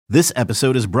This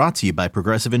episode is brought to you by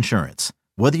Progressive Insurance.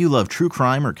 Whether you love true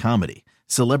crime or comedy,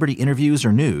 celebrity interviews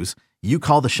or news, you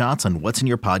call the shots on what's in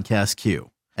your podcast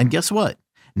queue. And guess what?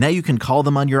 Now you can call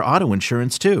them on your auto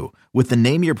insurance too with the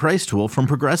Name Your Price tool from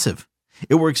Progressive.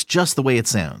 It works just the way it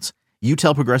sounds. You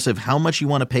tell Progressive how much you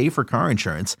want to pay for car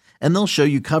insurance, and they'll show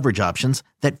you coverage options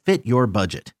that fit your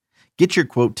budget. Get your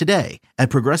quote today at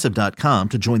Progressive.com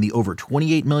to join the over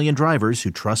 28 million drivers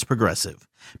who trust Progressive.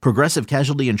 Progressive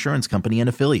Casualty Insurance Company and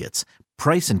Affiliates.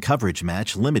 Price and coverage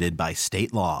match limited by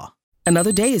state law.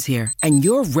 Another day is here, and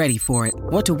you're ready for it.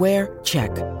 What to wear?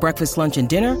 Check. Breakfast, lunch, and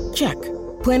dinner? Check.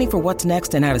 Planning for what's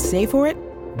next and how to save for it?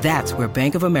 That's where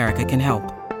Bank of America can help.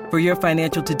 For your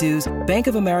financial to-dos, Bank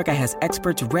of America has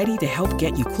experts ready to help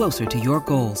get you closer to your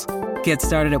goals. Get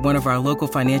started at one of our local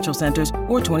financial centers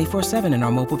or 24/7 in our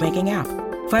mobile banking app.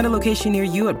 Find a location near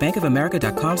you at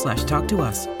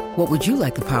bankofamerica.com/talktous. What would you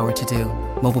like the power to do?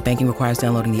 Mobile banking requires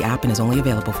downloading the app and is only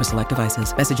available for select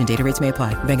devices. Message and data rates may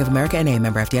apply. Bank of America N.A.,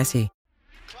 member FDIC.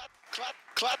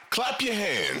 Clap your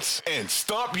hands and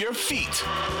stomp your feet.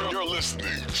 You're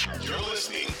listening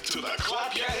to the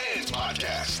Clap Your Hands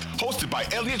podcast, hosted by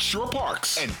Elliot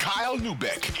Shore-Parks and Kyle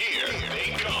Neubeck. Here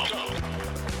they go.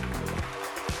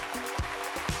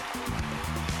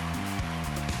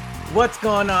 What's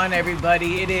going on,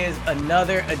 everybody? It is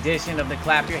another edition of the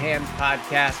Clap Your Hands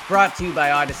podcast, brought to you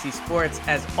by Odyssey Sports.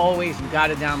 As always, you got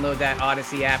to download that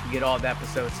Odyssey app and get all the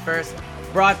episodes first.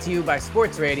 Brought to you by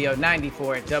Sports Radio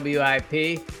 94 at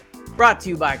WIP. Brought to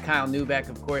you by Kyle Neubeck,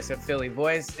 of course, at Philly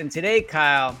Voice. And today,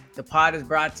 Kyle, the pod is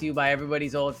brought to you by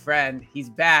everybody's old friend. He's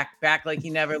back like he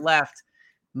never left.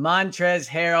 Montrezl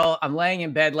Harrell. I'm laying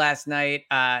in bed last night,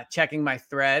 checking my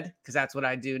thread, because that's what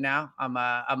I do now. I'm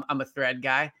a thread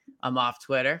guy. I'm off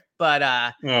Twitter, but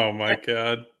oh my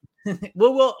God.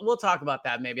 we'll talk about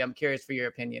that maybe. I'm curious for your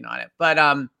opinion on it. But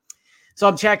so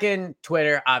I'm checking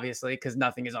Twitter, obviously, because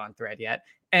nothing is on thread yet.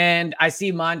 And I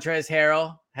see Montrezl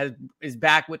Harrell is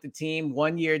back with the team,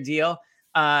 1-year deal.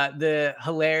 The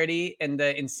hilarity and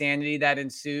the insanity that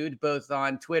ensued both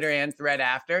on Twitter and thread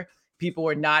after. People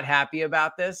were not happy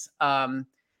about this.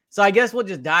 So I guess we'll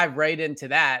just dive right into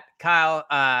that. Kyle,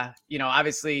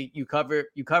 obviously you cover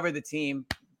the team.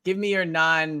 Give me your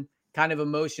kind of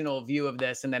emotional view of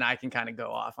this, and then I can kind of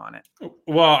go off on it.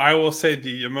 Well, I will say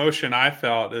the emotion I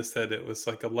felt is that it was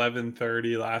like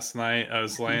 11:30 last night. I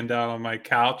was laying down on my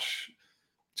couch.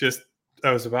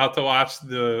 I was about to watch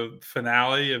the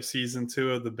finale of season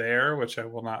 2 of The Bear, which I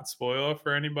will not spoil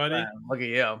for anybody. Wow, look at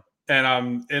you. And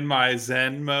I'm in my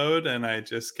Zen mode, and I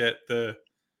just get the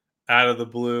out of the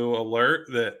blue alert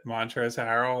that Montrezl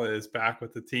Harrell is back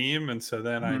with the team. And so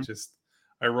then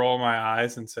I roll my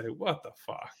eyes and say, what the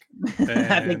fuck?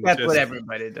 And I think that's what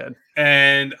everybody did.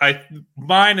 And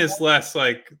mine is less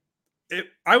like it.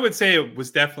 I would say it was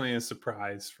definitely a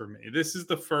surprise for me. This is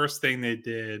the first thing they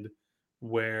did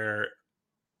where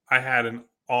I had an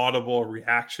audible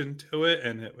reaction to it,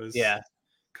 and it was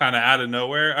kind of out of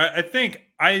nowhere. I think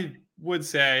I would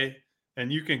say,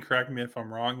 and you can correct me if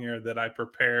I'm wrong here, that I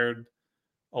prepared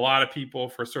a lot of people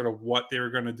for sort of what they were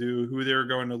going to do, who they were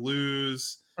going to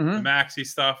lose, the Maxey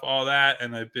stuff, all that.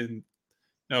 And I've been,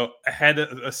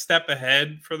 a step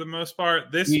ahead for the most part.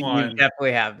 You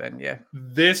definitely have been. Yeah.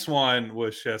 This one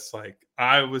was just like,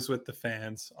 I was with the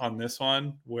fans on this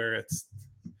one where it's,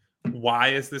 why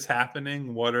is this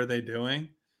happening? What are they doing?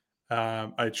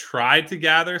 I tried to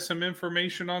gather some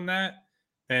information on that,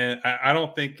 and I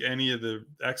don't think any of the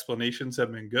explanations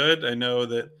have been good. I know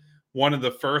that one of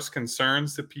the first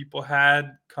concerns that people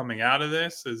had coming out of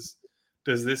this is,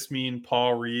 does this mean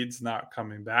Paul Reed's not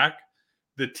coming back?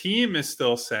 The team is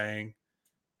still saying,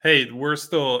 hey, we're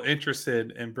still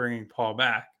interested in bringing Paul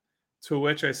back. To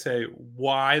which I say,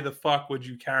 why the fuck would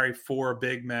you carry 4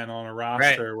 big men on a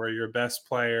roster where your best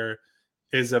player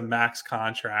is a max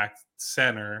contract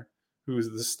center who's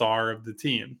the star of the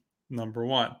team? Number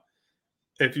one.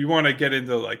 If you want to get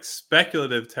into like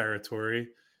speculative territory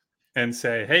and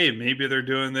say, hey, maybe they're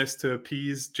doing this to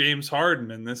appease James Harden,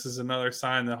 and this is another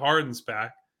sign that Harden's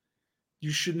back,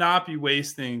 you should not be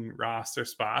wasting roster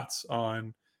spots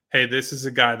on, hey, this is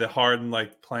a guy that Harden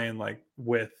liked playing like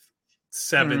with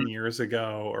 7 years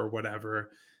ago or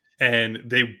whatever. And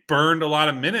they burned a lot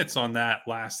of minutes on that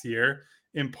last year,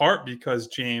 in part because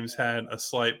James had a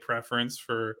slight preference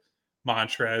for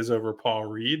Montrezl over Paul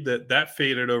Reed. That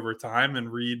faded over time,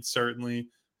 and Reed certainly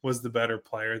was the better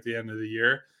player at the end of the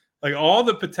year. Like, all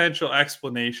the potential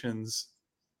explanations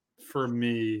for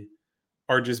me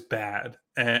are just bad.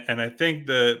 And I think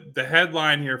the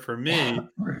headline here for me,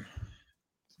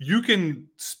 you can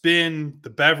spin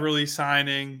the Beverly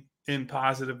signing in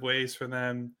positive ways for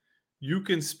them. You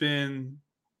can spin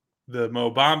the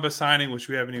Mo Bamba signing, which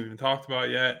we haven't even talked about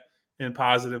yet, in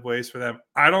positive ways for them.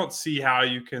 I don't see how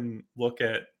you can look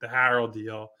at the Harrell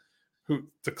deal, who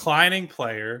declining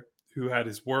player who had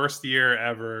his worst year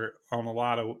ever on a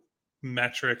lot of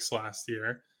metrics last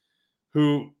year,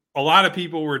 who a lot of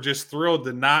people were just thrilled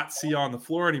to not see on the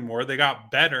floor anymore. They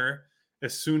got better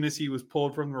as soon as he was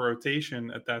pulled from the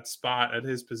rotation at that spot at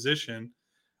his position.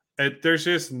 There's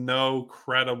just no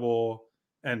credible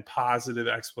and positive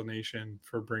explanation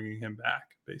for bringing him back,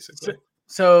 basically.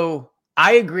 So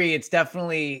I agree. It's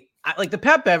definitely like the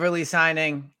Pat Beverly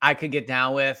signing. I could get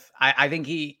down with. I think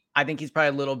he's probably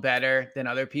a little better than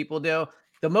other people do.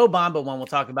 The Mo Bamba one we'll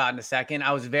talk about in a second.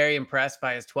 I was very impressed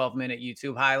by his 12-minute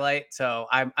YouTube highlight. So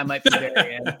I might be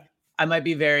very in. I might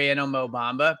be very in on Mo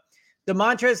Bamba. The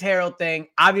Montrezl Harrell thing.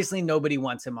 Obviously, nobody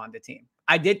wants him on the team.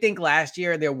 I did think last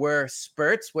year there were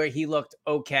spurts where he looked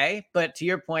okay, but to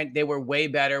your point, they were way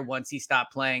better once he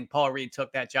stopped playing. Paul Reed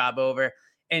took that job over,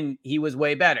 and he was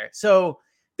way better. So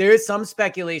there is some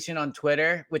speculation on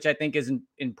Twitter, which I think is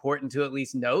important to at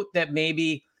least note, that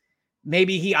maybe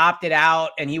he opted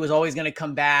out and he was always going to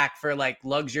come back for like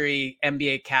luxury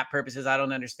NBA cap purposes. I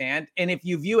don't understand. And if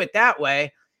you view it that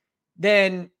way,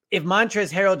 then if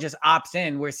Montrezl Harrell just opts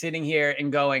in, we're sitting here and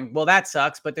going, well, that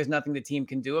sucks, but there's nothing the team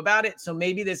can do about it. So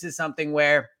maybe this is something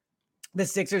where the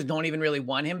Sixers don't even really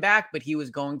want him back, but he was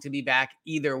going to be back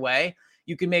either way.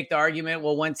 You can make the argument,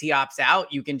 well, once he opts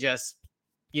out, you can just,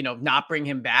 not bring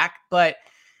him back. But at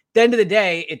the end of the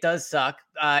day, it does suck.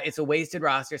 It's a wasted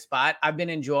roster spot. I've been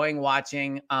enjoying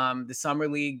watching the Summer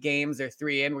League games. They're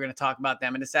 3 in. We're going to talk about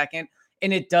them in a second.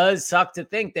 And it does suck to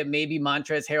think that maybe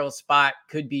Montrezl Harrell's spot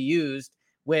could be used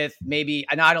with maybe,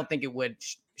 and I don't think it would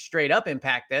straight up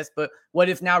impact this, but what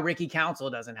if now Ricky Council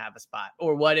doesn't have a spot?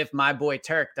 Or what if my boy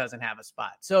Turk doesn't have a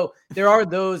spot? So there are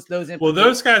those well,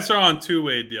 those guys are on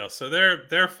two-way deals, so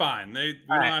they're fine. We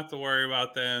don't have to worry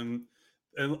about them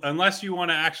unless you want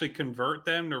to actually convert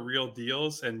them to real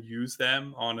deals and use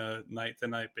them on a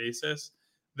night-to-night basis.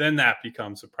 Then that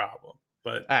becomes a problem.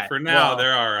 But for now,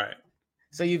 they're all right.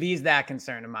 So you've eased that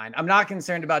concern of mine. I'm not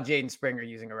concerned about Jaden Springer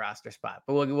using a roster spot,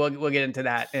 but we'll get into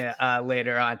that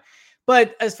later on.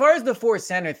 But as far as the 4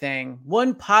 center thing,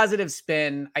 one positive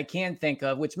spin I can think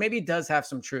of, which maybe does have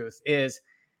some truth, is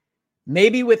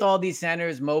maybe with all these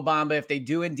centers, Mo Bamba, if they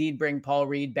do indeed bring Paul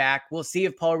Reed back, we'll see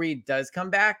if Paul Reed does come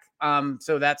back.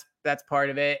 So that's part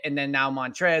of it. And then now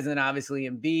Montrezl, and then obviously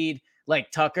Embiid,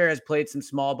 like Tucker has played some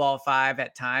small ball 5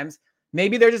 at times.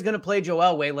 Maybe they're just going to play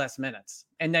Joel way less minutes.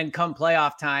 And then come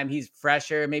playoff time, he's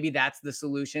fresher. Maybe that's the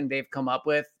solution they've come up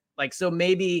with. So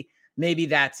maybe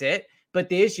that's it. But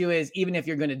the issue is, even if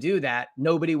you're going to do that,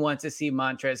 nobody wants to see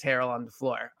Montrezl Harrell on the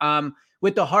floor.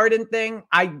 With the Harden thing,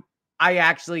 I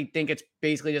actually think it's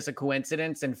basically just a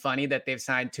coincidence and funny that they've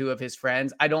signed 2 of his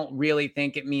friends. I don't really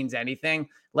think it means anything.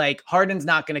 Like, Harden's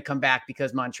not going to come back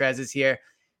because Montrezl is here.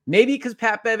 Maybe because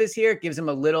Pat Bev is here, it gives him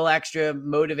a little extra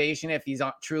motivation if he's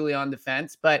truly on the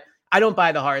fence. But I don't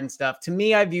buy the Harden stuff. To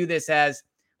me, I view this as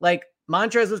like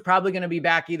Montrezl was probably going to be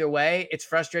back either way. It's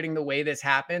frustrating the way this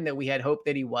happened, that we had hoped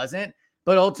that he wasn't.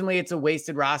 But ultimately, it's a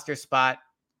wasted roster spot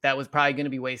that was probably going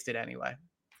to be wasted anyway.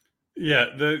 Yeah,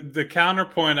 the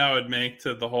counterpoint I would make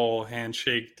to the whole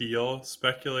handshake deal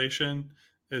speculation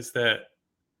is that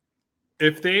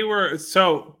if they were,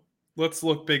 so let's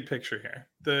look big picture here.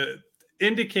 The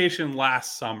indication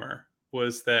last summer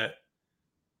was that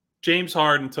James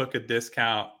Harden took a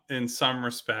discount in some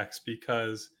respects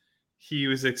because he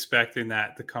was expecting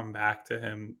that to come back to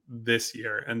him this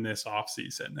year and this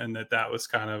offseason, and that was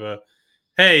kind of a,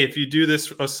 hey, if you do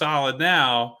this a solid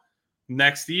now,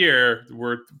 next year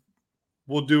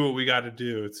we'll do what we got to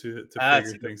do to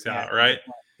figure things out, right?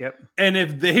 Yep. And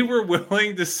if they were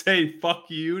willing to say fuck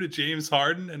you to James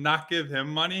Harden and not give him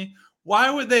money,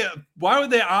 why would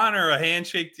they honor a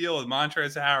handshake deal with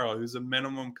Montrezl Harrell, who's a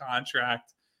minimum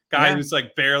contract guy who's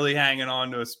like barely hanging on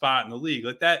to a spot in the league?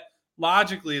 Like, that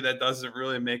logically, that doesn't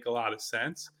really make a lot of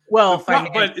sense. Well,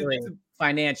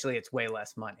 financially, it's way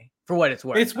less money for what it's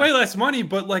worth. It's way less money,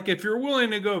 but like, if you're willing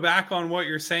to go back on what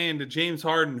you're saying to James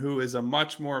Harden, who is a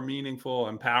much more meaningful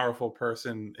and powerful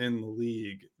person in the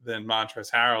league than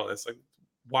Montrezl Harrell, it's like,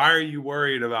 why are you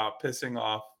worried about pissing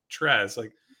off Trez?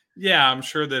 Like, yeah, I'm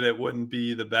sure that it wouldn't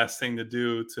be the best thing to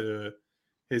do to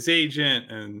his agent,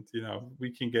 and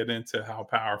we can get into how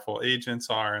powerful agents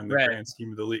are in the grand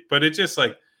scheme of the league, but it just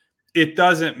like, it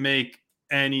doesn't make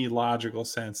any logical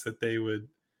sense that they would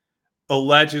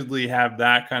allegedly have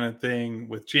that kind of thing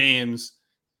with James,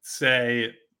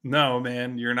 say, no,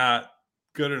 man, you're not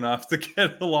good enough to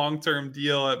get a long-term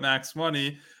deal at max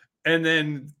money, and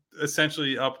then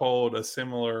essentially uphold a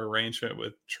similar arrangement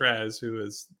with Trez, who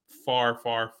is far,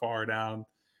 far, far down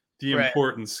the Right.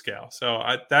 importance scale. So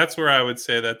that's where I would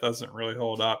say that doesn't really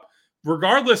hold up.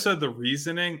 Regardless of the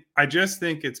reasoning, I just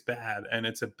think it's bad, and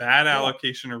it's a bad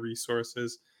allocation of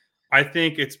resources. I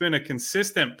think it's been a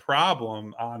consistent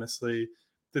problem, honestly,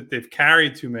 that they've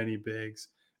carried too many bigs.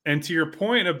 And to your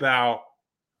point about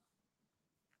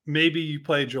maybe you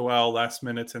play Joel less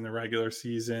minutes in the regular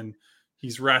season,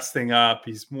 he's resting up,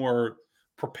 he's more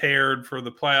prepared for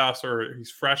the playoffs, or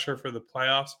he's fresher for the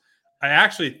playoffs. I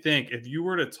actually think if you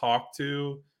were to talk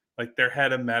to like their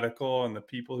head of medical and the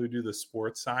people who do the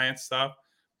sports science stuff,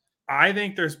 I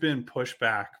think there's been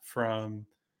pushback from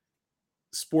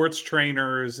sports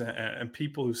trainers and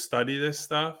people who study this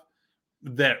stuff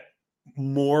that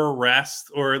more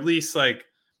rest, or at least like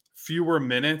fewer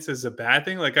minutes, is a bad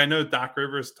thing. Like I know Doc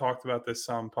Rivers talked about this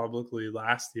some publicly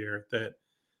last year, that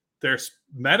there's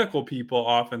medical people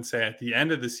often say at the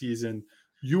end of the season,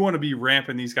 you want to be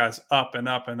ramping these guys up and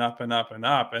up and up and up and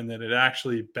up, and that it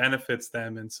actually benefits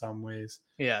them in some ways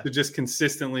Yeah. to just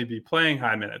consistently be playing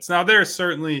high minutes. Now there's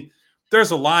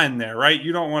a line there, right?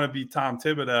 You don't want to be Tom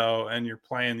Thibodeau and you're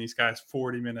playing these guys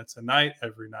 40 minutes a night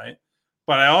every night.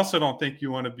 But I also don't think you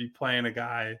want to be playing a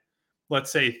guy,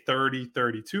 let's say 30,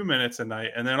 32 minutes a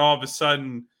night, and then all of a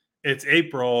sudden it's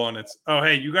April and it's, oh,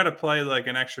 hey, you got to play like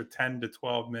an extra 10 to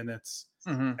 12 minutes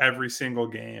every single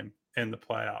game in the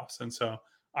playoffs. And so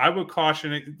I would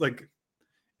caution it, like,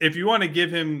 if you want to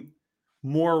give him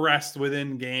more rest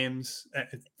within games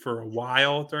for a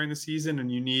while during the season and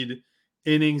you need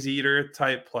innings eater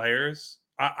type players,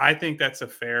 I think that's a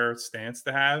fair stance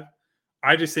to have.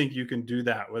 I just think you can do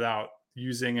that without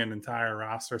using an entire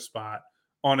roster spot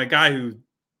on a guy who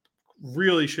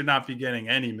really should not be getting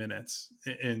any minutes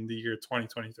in the year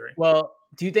 2023. Well,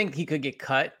 do you think he could get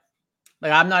cut?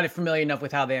 Like, I'm not familiar enough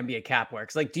with how the NBA cap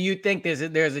works. Like, do you think there's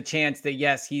a chance that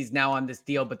yes, he's now on this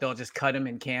deal, but they'll just cut him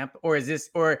in camp, or is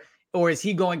this, or is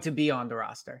he going to be on the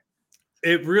roster?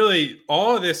 It really,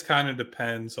 all of this kind of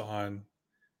depends on.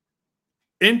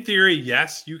 In theory,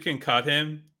 yes, you can cut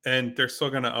him, and they're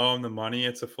still going to owe him the money.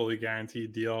 It's a fully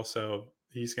guaranteed deal, so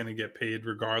he's going to get paid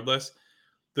regardless.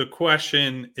 The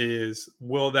question is,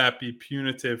 will that be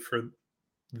punitive for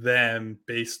them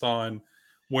based on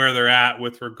where they're at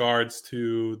with regards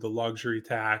to the luxury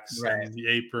tax and the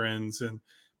aprons? And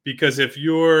because if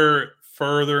you're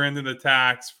further into the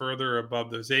tax, further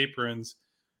above those aprons,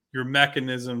 your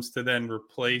mechanisms to then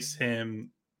replace him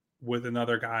with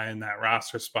another guy in that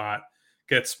roster spot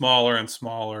get smaller and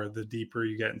smaller the deeper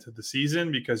you get into the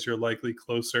season, because you're likely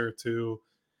closer to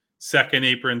second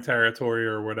apron territory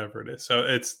or whatever it is.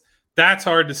 So that's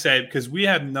hard to say because we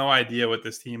have no idea what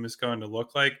this team is going to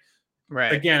look like.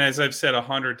 Right. Again, as I've said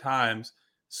 100 times,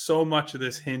 so much of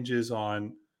this hinges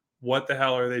on what the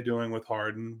hell are they doing with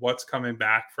Harden? What's coming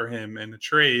back for him in a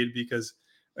trade? Because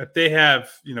if they have,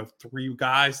 3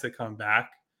 guys that come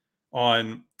back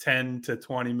on $10 to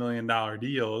 $20 million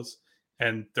deals,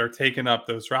 and they're taking up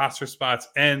those roster spots,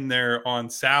 and they're on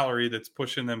salary that's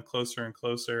pushing them closer and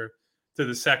closer to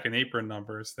the second apron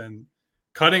numbers, then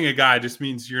cutting a guy just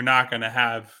means you're not going to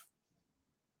have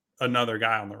another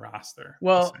guy on the roster.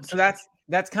 Well, so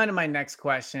that's kind of my next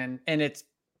question. And it's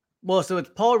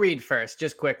Paul Reed first,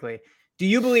 just quickly. Do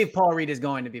you believe Paul Reed is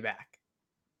going to be back?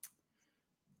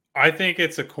 I think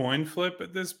it's a coin flip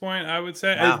at this point, I would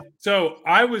say. Wow. So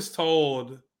I was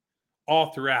told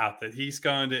all throughout that he's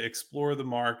going to explore the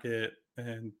market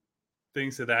and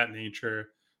things of that nature.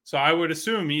 So I would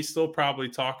assume he's still probably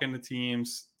talking to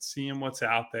teams, seeing what's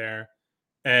out there.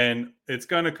 And it's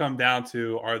going to come down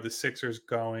to, are the Sixers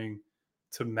going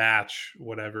to match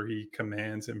whatever he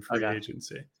commands in free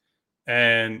agency?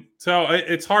 And so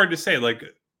it's hard to say. Like,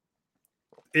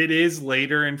 it is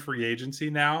later in free agency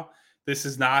now. This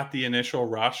is not the initial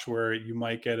rush where you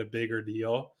might get a bigger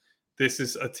deal. This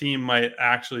is a team might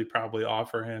actually probably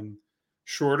offer him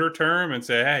shorter term and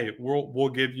say, hey, we'll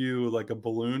give you like a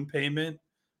balloon payment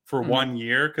for 1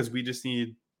 year because we just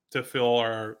need to fill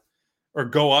or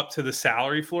go up to the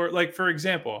salary floor. Like, for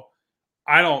example,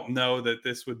 I don't know that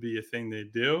this would be a thing they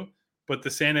do, but the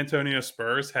San Antonio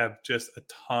Spurs have just a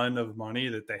ton of money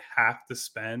that they have to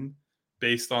spend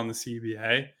based on the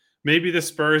CBA. Maybe the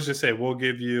Spurs just say, we'll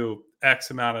give you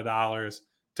X amount of dollars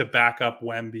to back up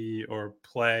Wemby or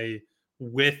play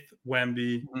with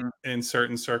Wemby in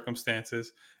certain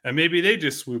circumstances. And maybe they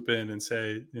just swoop in and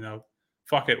say,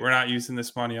 fuck it, we're not using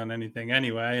this money on anything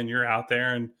anyway. And you're out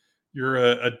there and you're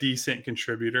a decent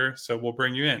contributor, so we'll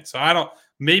bring you in. So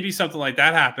maybe something like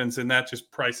that happens and that just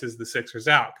prices the Sixers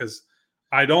out, because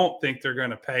I don't think they're going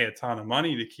to pay a ton of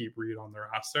money to keep Reed on the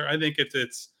roster. I think if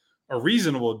it's a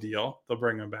reasonable deal, they'll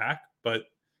bring him back. But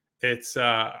it's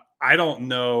I don't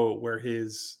know where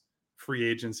his free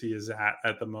agency is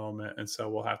at the moment, and so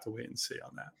we'll have to wait and see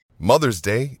on that. Mother's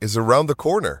Day is around the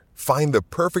corner. Find the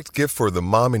perfect gift for the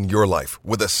mom in your life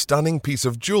with a stunning piece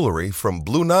of jewelry from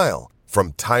Blue Nile.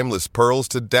 From timeless pearls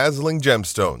to dazzling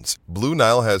gemstones, Blue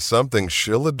Nile has something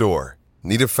she'll adore.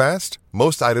 Need it fast?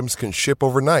 Most items can ship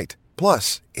overnight.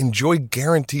 Plus, enjoy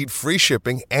guaranteed free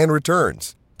shipping and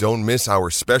returns. Don't miss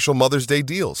our special Mother's Day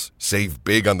deals. Save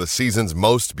big on the season's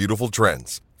most beautiful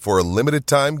trends. For a limited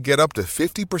time, get up to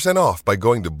 50% off by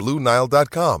going to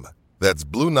BlueNile.com. That's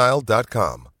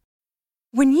BlueNile.com.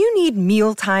 When you need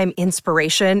mealtime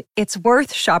inspiration, it's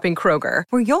worth shopping Kroger,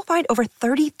 where you'll find over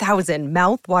 30,000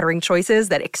 mouth-watering choices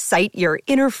that excite your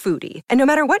inner foodie. And no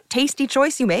matter what tasty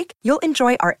choice you make, you'll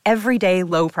enjoy our everyday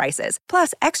low prices,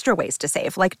 plus extra ways to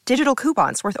save, like digital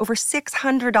coupons worth over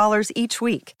 $600 each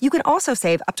week. You can also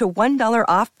save up to $1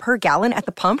 off per gallon at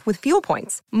the pump with fuel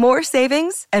points. More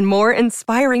savings and more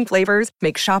inspiring flavors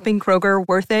make shopping Kroger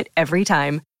worth it every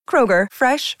time. Kroger,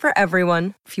 fresh for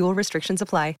everyone. Fuel restrictions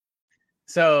apply.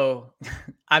 So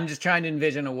I'm just trying to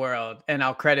envision a world, and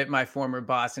I'll credit my former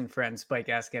boss and friend Spike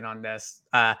Eskin on this.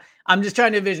 I'm just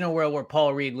trying to envision a world where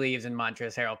Paul Reed leaves and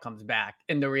Montrezl Harrell comes back.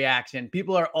 And the reaction,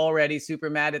 people are already super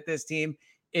mad at this team.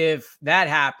 If that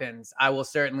happens, I will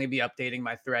certainly be updating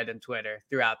my thread and Twitter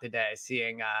throughout the day,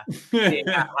 seeing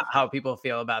how people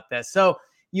feel about this. So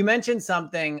you mentioned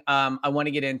something I want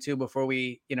to get into before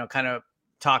we, kind of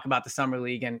talk about the summer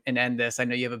league and end this. I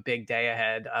know you have a big day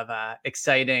ahead of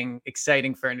exciting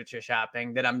furniture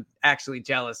shopping that I'm actually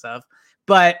jealous of.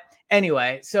 But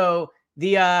anyway, so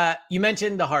you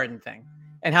mentioned the Harden thing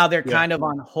and how they're kind of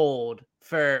on hold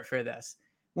for this.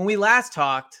 When we last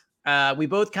talked, we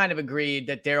both kind of agreed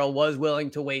that Daryl was willing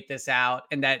to wait this out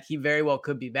and that he very well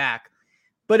could be back.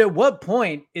 But at what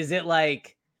point is it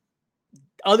like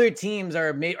other teams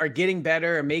are getting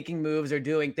better or making moves or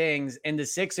doing things, and the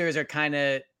Sixers are kind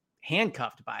of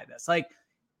handcuffed by this? Like,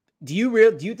 do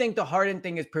you think the Harden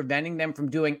thing is preventing them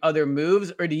from doing other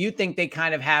moves, or do you think they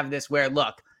kind of have this where,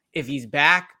 look, if he's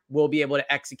back, we'll be able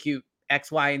to execute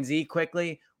X, Y, and Z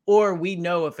quickly, or we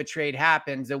know if a trade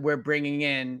happens that we're bringing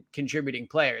in contributing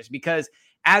players? Because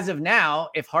as of now,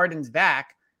 if Harden's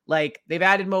back, like, they've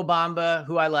added Mo Bamba,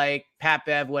 who I like, Pat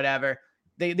Bev, whatever.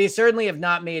 They certainly have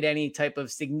not made any type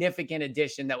of significant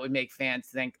addition that would make fans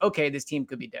think, okay, this team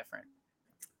could be different.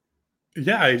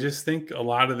 Yeah, I just think a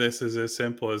lot of this is as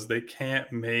simple as they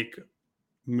can't make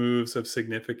moves of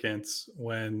significance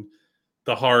when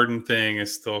the Harden thing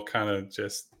is still kind of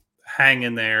just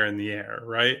hanging there in the air,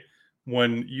 right?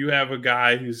 When you have a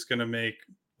guy who's going to make,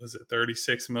 was it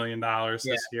 $36 million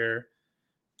this year,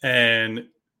 and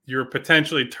you're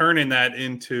potentially turning that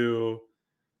into,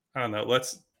 I don't know,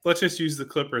 let's just use the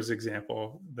Clippers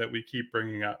example that we keep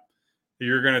bringing up.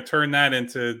 You're going to turn that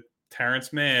into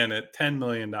Terrence Mann at $10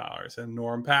 million and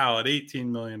Norm Powell at $18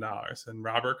 million and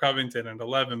Robert Covington at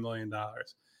 $11 million.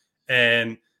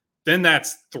 And then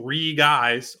that's three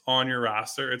guys on your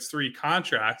roster. It's three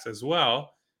contracts as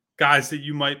well, guys that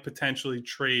you might potentially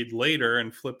trade later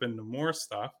and flip into more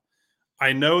stuff.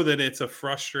 I know that it's a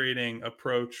frustrating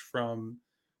approach from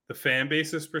the fan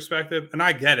base's perspective, and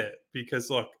I get it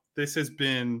because, look, this has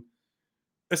been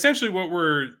essentially what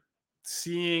we're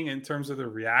seeing in terms of the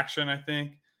reaction, I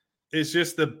think, is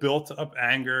just the built-up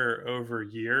anger over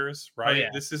years, right? Oh, yeah.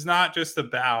 This is not just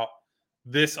about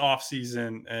this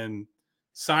offseason and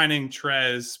signing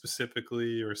Trez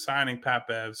specifically or signing Pat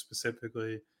Bev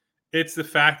specifically. It's the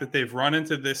fact that they've run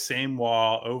into this same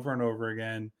wall over and over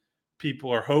again. People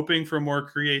are hoping for more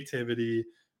creativity,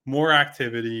 more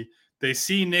activity. They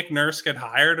see Nick Nurse get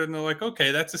hired and they're like,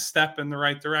 okay, that's a step in the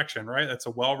right direction, right? That's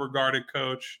a well-regarded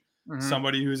coach,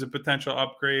 somebody who's a potential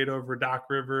upgrade over Doc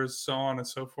Rivers, so on and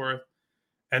so forth.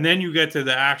 And then you get to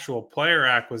the actual player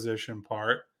acquisition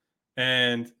part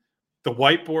and the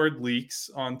whiteboard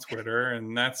leaks on Twitter.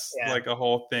 And that's like a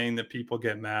whole thing that people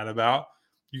get mad about.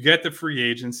 You get the free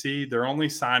agency. Their only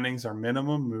signings are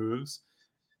minimum moves.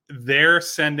 They're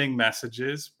sending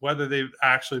messages, whether they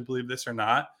actually believe this or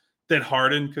not, that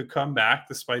Harden could come back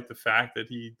despite the fact that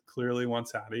he clearly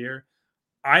wants out of here.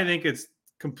 I think it's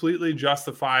completely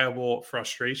justifiable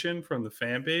frustration from the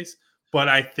fan base, but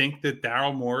I think that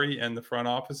Daryl Morey and the front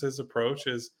office's approach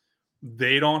is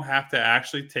they don't have to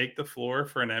actually take the floor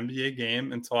for an NBA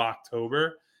game until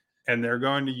October, and they're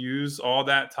going to use all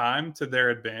that time to their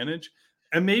advantage.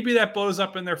 And maybe that blows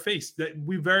up in their face. That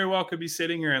we very well could be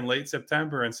sitting here in late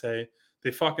September and say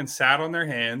they fucking sat on their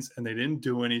hands and they didn't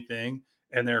do anything.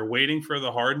 And they're waiting for the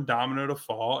Harden domino to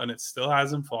fall, and it still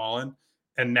hasn't fallen.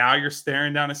 And now you're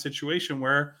staring down a situation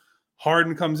where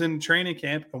Harden comes in training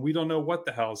camp and we don't know what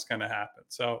the hell is going to happen.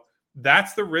 So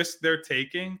that's the risk they're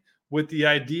taking, with the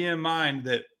idea in mind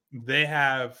that they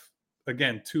have,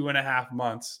 again, 2.5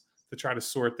 months to try to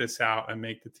sort this out and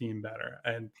make the team better.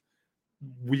 And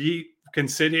we can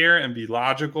sit here and be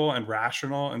logical and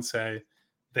rational and say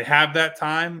they have that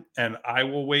time, and I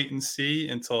will wait and see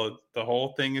until the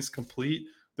whole thing is complete.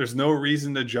 There's no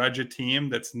reason to judge a team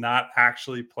that's not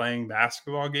actually playing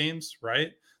basketball games,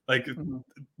 right? Like,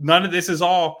 none of this is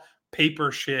all paper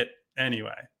shit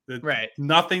anyway. Right.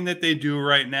 Nothing that they do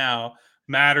right now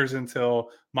matters until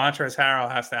Montrezl Harrell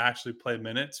has to actually play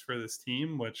minutes for this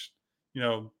team, which,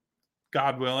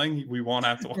 God willing, we won't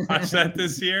have to watch that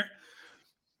this year.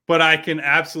 But I can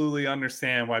absolutely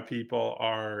understand why people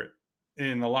are,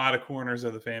 in a lot of corners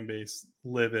of the fan base,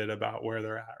 livid about where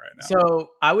they're at right now. So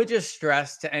I would just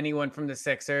stress to anyone from the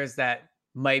Sixers that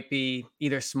might be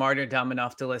either smart or dumb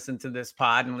enough to listen to this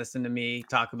pod and listen to me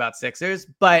talk about Sixers.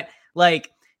 But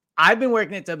like, I've been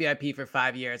working at WIP for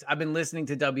 5 years. I've been listening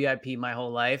to WIP my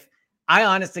whole life. I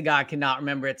honest to God cannot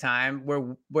remember a time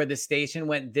where the station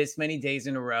went this many days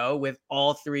in a row with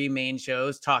all 3 main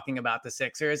shows talking about the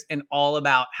Sixers and all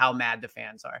about how mad the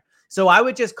fans are. So I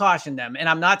would just caution them. And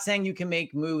I'm not saying you can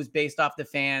make moves based off the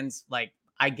fans. Like,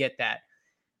 I get that.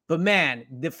 But man,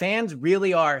 the fans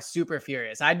really are super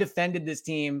furious. I defended this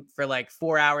team for like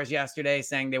 4 hours yesterday,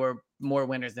 saying they were more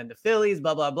winners than the Phillies,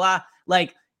 blah, blah, blah.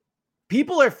 Like,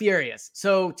 people are furious.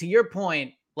 So to your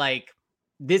point, like,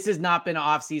 this has not been an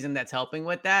offseason that's helping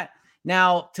with that.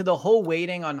 Now, to the whole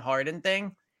waiting on Harden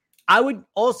thing, I would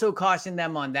also caution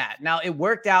them on that. Now, it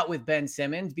worked out with Ben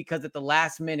Simmons because at the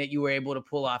last minute, you were able to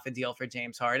pull off a deal for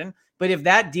James Harden. But if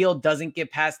that deal doesn't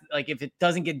get past, like if it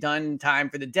doesn't get done in time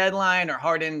for the deadline, or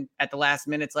Harden at the last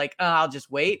minute, it's like, oh, I'll just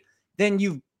wait, then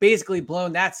you've basically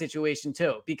blown that situation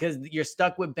too, because you're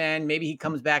stuck with Ben. Maybe he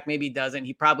comes back, maybe he doesn't.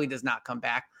 He probably does not come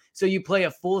back. So you play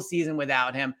a full season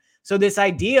without him. So this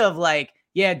idea of like,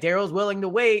 yeah, Daryl's willing to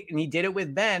wait, and he did it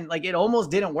with Ben. Like, it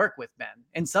almost didn't work with Ben.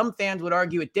 And some fans would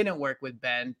argue it didn't work with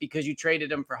Ben because you traded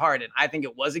him for Harden. I think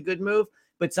it was a good move,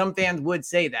 but some fans would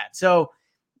say that. So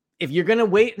if you're going to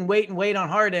wait and wait and wait on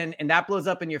Harden, and that blows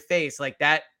up in your face like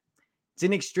that, it's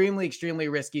an extremely, extremely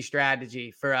risky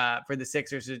strategy for the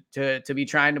Sixers to be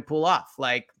trying to pull off.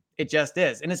 Like, it just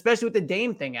is. And especially with the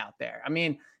Dame thing out there. I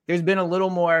mean, there's been a little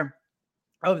more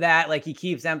of that. Like, he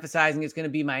keeps emphasizing it's going to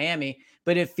be Miami,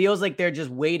 but it feels like they're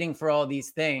just waiting for all these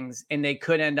things, and they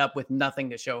could end up with nothing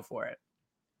to show for it.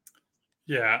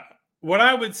 Yeah. What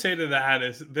I would say to that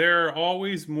is there are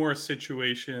always more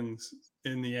situations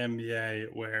in the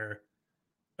NBA where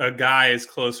a guy is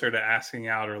closer to asking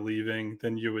out or leaving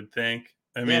than you would think.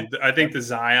 I mean, I think the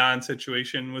Zion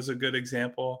situation was a good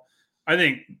example. I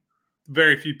think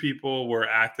very few people were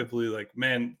actively like,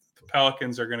 man, the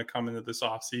Pelicans are going to come into this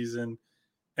offseason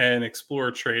and explore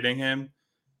trading him.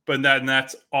 But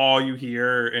that's all you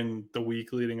hear in the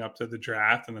week leading up to the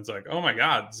draft. And it's like, oh my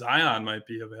God, Zion might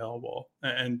be available.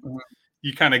 And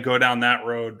you kind of go down that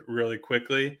road really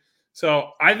quickly.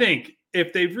 So I think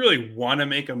if they really want to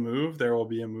make a move, there will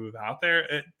be a move out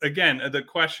there. Again, the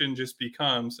question just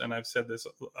becomes, and I've said this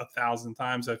 1,000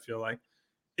 times, I feel like,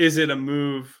 is it a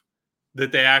move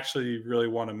that they actually really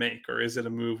want to make? Or is it a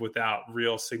move without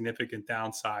real significant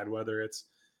downside, whether it's,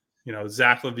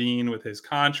 Zach LaVine with his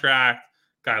contract,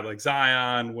 guy like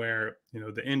Zion, where,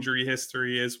 the injury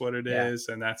history is what it is.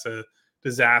 And that's a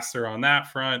disaster on that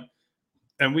front.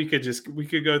 And we could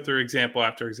go through example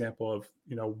after example of,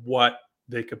 what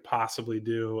they could possibly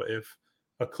do if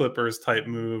a Clippers type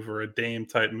move or a Dame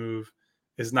type move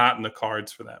is not in the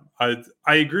cards for them.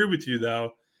 I agree with you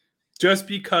though. Just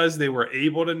because they were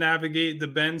able to navigate the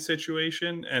Ben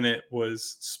situation and it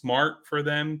was smart for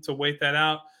them to wait that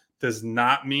out does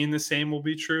not mean the same will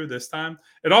be true this time.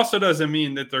 It also doesn't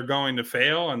mean that they're going to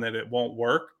fail and that it won't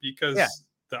work, because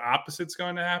the opposite's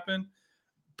going to happen.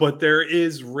 But there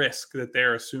is risk that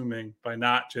they're assuming by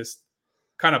not just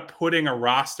kind of putting a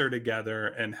roster together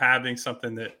and having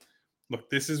something that, look,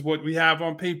 this is what we have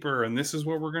on paper and this is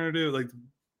what we're going to do. Like,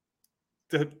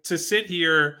 to sit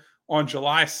here on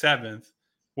July 7th,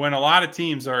 when a lot of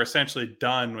teams are essentially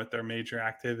done with their major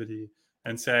activity,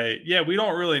 and say, yeah, we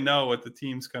don't really know what the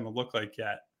team's going to look like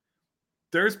yet,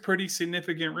 there's pretty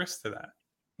significant risk to that.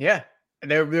 Yeah,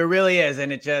 there really is.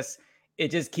 And it just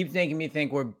keeps making me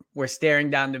think we're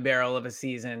staring down the barrel of a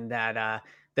season that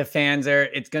the fans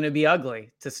it's going to be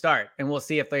ugly to start. And we'll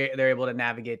see if they're able to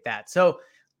navigate that. So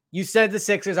you said the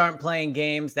Sixers aren't playing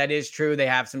games. That is true. They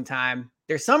have some time.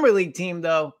 Their summer league team,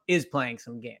 though, is playing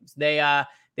some games. They've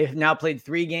now played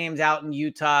 3 games out in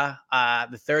Utah.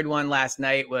 The third one last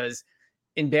night was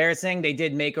embarrassing. They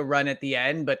did make a run at the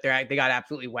end, but they got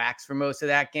absolutely waxed for most of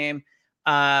that game.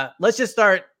 Let's just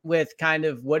start with kind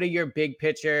of what are your big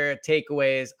picture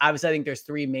takeaways? Obviously, I think there's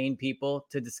three main people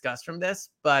to discuss from this,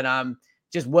 but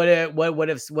just what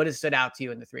has stood out to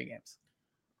you in the three games?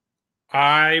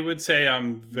 I would say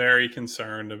I'm very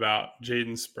concerned about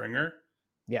Jaden Springer.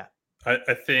 Yeah.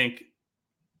 I think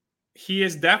he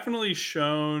has definitely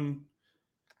shown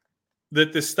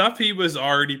that the stuff he was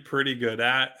already pretty good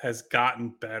at has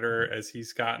gotten better as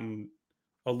he's gotten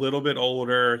a little bit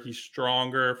older. He's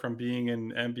stronger from being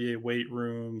in NBA weight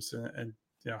rooms and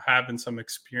having some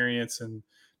experience and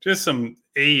just some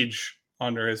age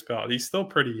under his belt. He's still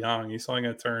pretty young. He's only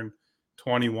going to turn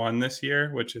 21 this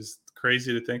year, which is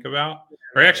crazy to think about.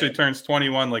 Or he actually turns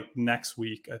 21 like next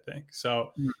week, I think.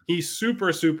 So he's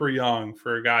super, super young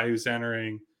for a guy who's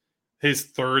entering his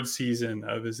third season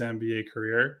of his NBA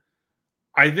career.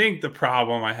 I think the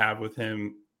problem I have with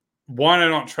him, one, I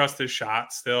don't trust his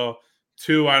shot still.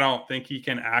 Two, I don't think he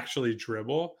can actually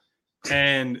dribble.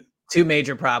 And two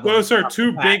major problems. Those are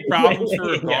two big problems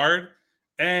for a guard.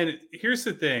 And here's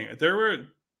the thing.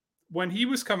 When he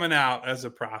was coming out as a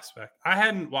prospect, I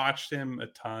hadn't watched him a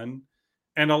ton.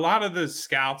 And a lot of the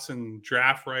scouts and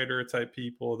draft writer type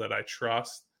people that I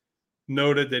trust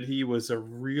noted that he was a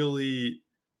really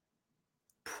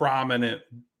prominent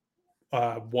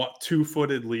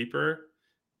 2-footed leaper.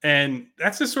 And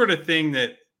that's the sort of thing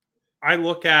that I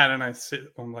look at and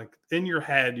I'm like, in your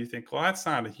head, you think, well, that's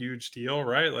not a huge deal,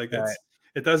 right? Like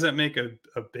it doesn't make a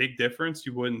big difference,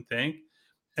 you wouldn't think.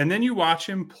 And then you watch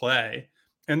him play,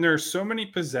 and there's so many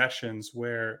possessions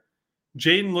where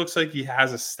Jaden looks like he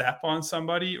has a step on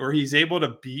somebody or he's able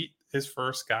to beat his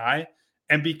first guy.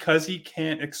 And because he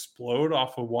can't explode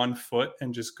off of 1 foot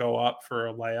and just go up for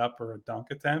a layup or a dunk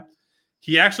attempt,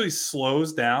 he actually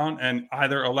slows down and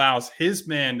either allows his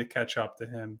man to catch up to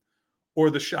him or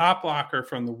the shot blocker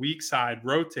from the weak side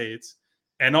rotates.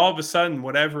 And all of a sudden,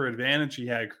 whatever advantage he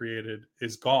had created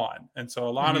is gone. And so a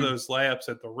lot of those layups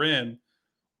at the rim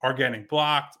are getting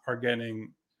blocked, are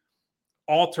getting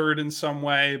altered in some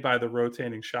way by the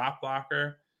rotating shot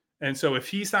blocker. And so if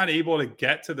he's not able to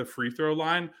get to the free throw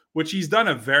line, which he's done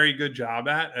a very good job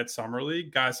at Summer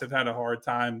League, guys have had a hard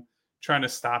time trying to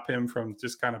stop him from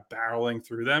just kind of barreling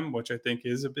through them, which I think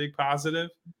is a big positive.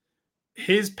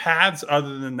 His paths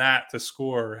other than that to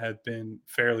score have been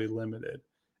fairly limited.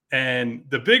 And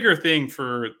the bigger thing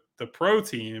for the pro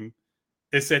team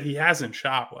is that he hasn't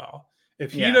shot well.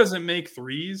 If he doesn't make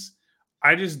threes,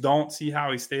 I just don't see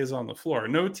how he stays on the floor.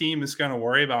 No team is going to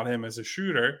worry about him as a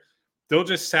shooter. They'll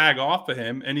just sag off of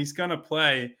him, and he's going to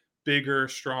play bigger,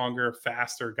 stronger,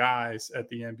 faster guys at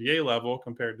the NBA level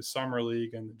compared to Summer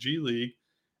League and the G League.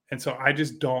 And so I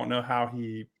just don't know how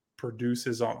he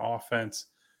produces on offense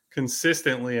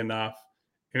consistently enough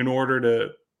in order to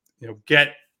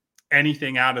get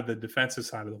anything out of the defensive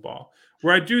side of the ball.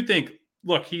 Where I do think,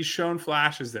 look, he's shown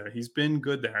flashes there. He's been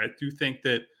good there. I do think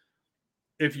that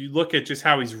if you look at just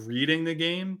how he's reading the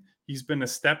game, he's been a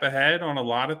step ahead on a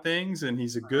lot of things, and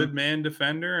he's a good man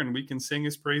defender, and we can sing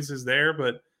his praises there.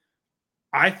 But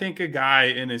I think a guy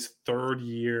in his third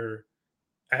year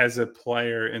as a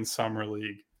player in Summer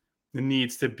League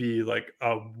needs to be like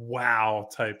a wow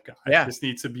type guy. Yeah. This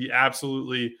needs to be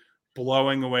absolutely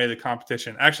blowing away the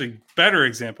competition. Actually, better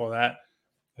example of that,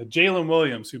 Jalen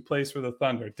Williams, who plays for the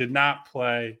Thunder, did not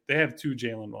play. They have two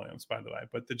Jalen Williams, by the way,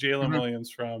 but the Jalen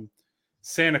Williams from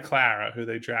Santa Clara, who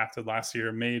they drafted last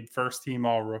year, made first team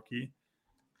all rookie.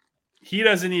 He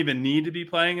doesn't even need to be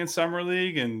playing in Summer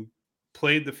League and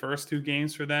played the first 2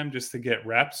 games for them just to get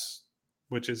reps,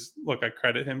 which is, look, I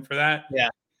credit him for that. Yeah.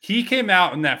 He came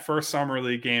out in that first Summer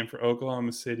League game for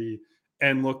Oklahoma City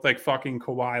and looked like fucking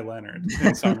Kawhi Leonard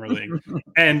in Summer League.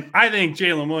 And I think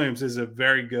Jalen Williams is a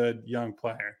very good young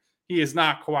player. He is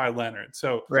not Kawhi Leonard.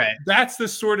 So that's the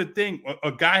sort of thing.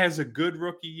 A guy has a good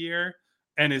rookie year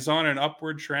and is on an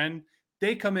upward trend.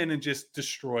 They come in and just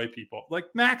destroy people. Like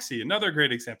Maxey, another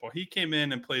great example. He came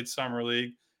in and played Summer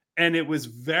League, and it was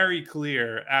very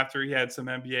clear after he had some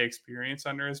NBA experience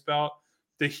under his belt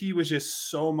that he was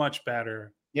just so much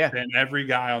better than every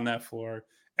guy on that floor.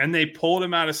 And they pulled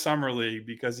him out of Summer League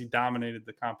because he dominated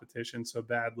the competition so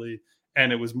badly.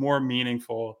 And it was more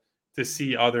meaningful to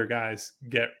see other guys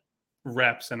get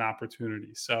reps and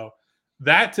opportunities. So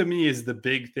that to me is the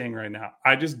big thing right now.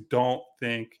 I just don't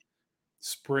think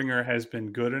Springer has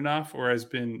been good enough or has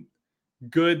been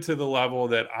good to the level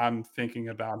that I'm thinking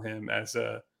about him as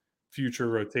a future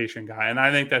rotation guy. And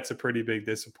I think that's a pretty big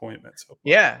disappointment. So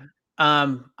yeah.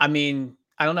 I mean,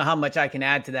 I don't know how much I can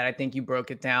add to that. I think you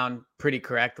broke it down pretty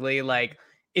correctly. Like,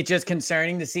 it's just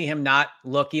concerning to see him not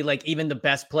looking like even the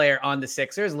best player on the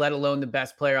Sixers, let alone the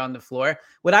best player on the floor.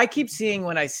 What I keep seeing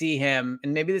when I see him,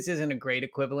 and maybe this isn't a great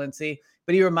equivalency,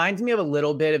 but he reminds me of a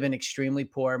little bit of an extremely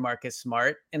poor Marcus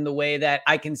Smart in the way that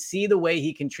I can see the way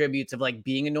he contributes of like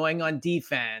being annoying on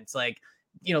defense, like,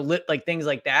 like things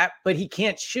like that, but he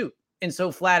can't shoot. And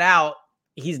so flat out,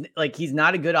 he's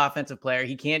not a good offensive player.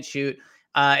 He can't shoot.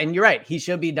 And you're right. He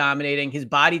should be dominating. His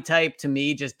body type to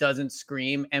me just doesn't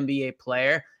scream NBA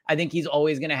player. I think he's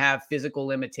always going to have physical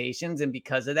limitations. And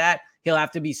because of that, he'll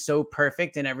have to be so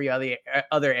perfect in every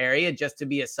other area just to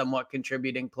be a somewhat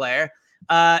contributing player.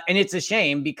 And it's a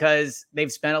shame because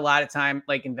they've spent a lot of time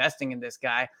like investing in this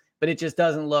guy, but it just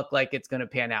doesn't look like it's going to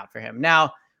pan out for him.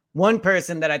 Now, one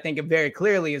person that I think very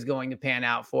clearly is going to pan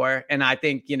out for, and I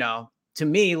think, to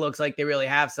me looks like they really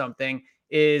have something,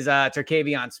 is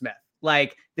Terquavion Smith.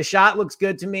 Like the shot looks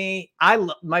good to me.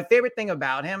 My favorite thing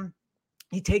about him,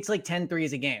 he takes like 10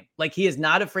 threes a game. Like he is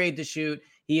not afraid to shoot.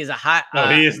 He is a hot.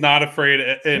 He is not afraid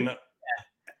in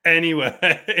any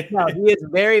way. No, he is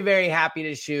very, very happy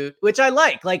to shoot, which I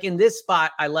like. Like in this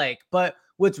spot, I like. But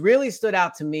what's really stood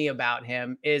out to me about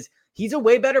him is he's a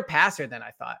way better passer than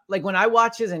I thought. Like when I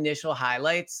watched his initial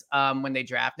highlights when they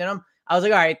drafted him, I was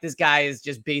like, all right, this guy is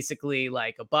just basically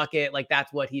like a bucket. Like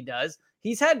that's what he does.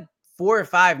 He's had 4 or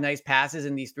 5 nice passes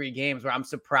in these 3 games where I'm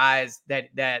surprised that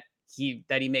he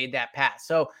made that pass.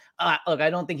 So look, I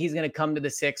don't think he's going to come to the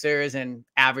Sixers and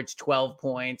average 12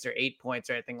 points or 8 points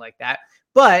or anything like that.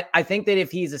 But I think that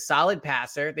if he's a solid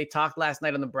passer, they talked last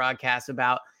night on the broadcast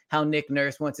about how Nick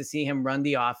Nurse wants to see him run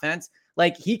the offense.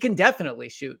 Like he can definitely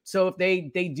shoot. So if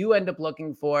they do end up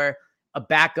looking for a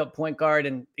backup point guard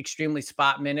and extremely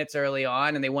spot minutes early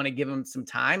on, and they want to give him some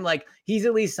time, like he's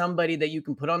at least somebody that you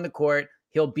can put on the court.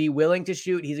 He'll be willing to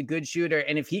shoot. He's a good shooter.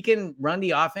 And if he can run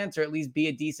the offense or at least be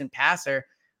a decent passer,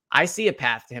 I see a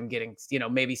path to him getting,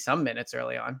 maybe some minutes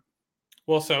early on.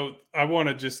 Well, so I want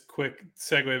to just quick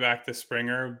segue back to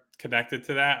Springer connected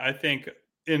to that. I think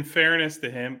in fairness to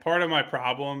him, part of my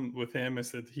problem with him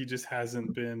is that he just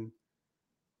hasn't been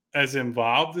as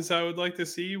involved as I would like to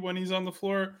see when he's on the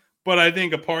floor. But I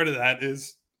think a part of that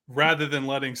is rather than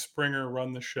letting Springer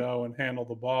run the show and handle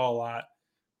the ball a lot,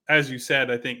 as you said,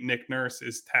 I think Nick Nurse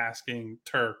is tasking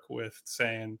Turk with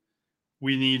saying,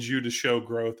 we need you to show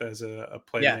growth as a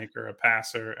playmaker, a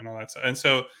passer, and all that stuff. And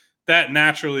so that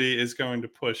naturally is going to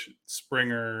push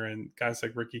Springer and guys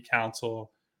like Ricky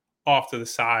Council off to the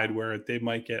side where they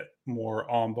might get more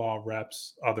on-ball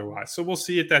reps otherwise. So we'll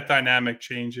see if that dynamic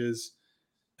changes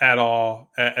at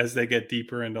all as they get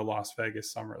deeper into Las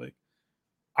Vegas Summer League.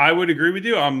 I would agree with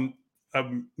you. I'm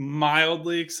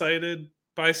mildly excited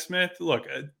by Smith. Look,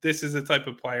 this is the type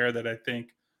of player that I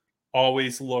think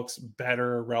always looks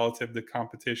better relative to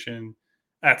competition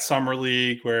at Summer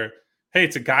League where, hey,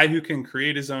 it's a guy who can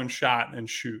create his own shot and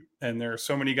shoot. And there are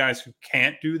so many guys who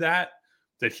can't do that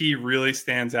he really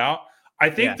stands out. I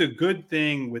think the good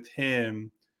thing with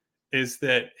him is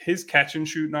that his catch and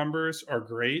shoot numbers are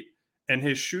great. And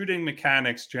his shooting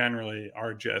mechanics generally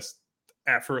are just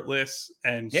effortless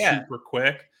and super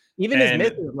quick. Even his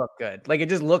misses look good. Like it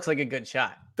just looks like a good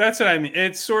shot. That's what I mean.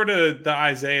 It's sort of the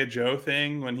Isaiah Joe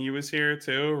thing when he was here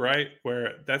too, right?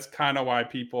 Where that's kind of why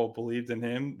people believed in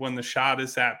him. When the shot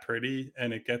is that pretty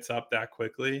and it gets up that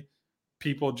quickly,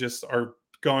 people just are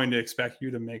going to expect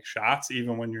you to make shots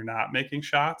even when you're not making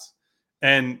shots.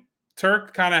 And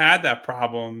Turk kind of had that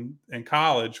problem in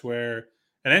college where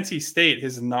at NC State,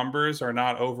 his numbers are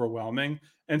not overwhelming.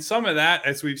 And some of that,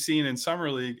 as we've seen in Summer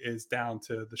League, is down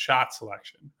to the shot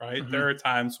selection, right? Mm-hmm. There are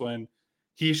times when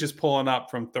he's just pulling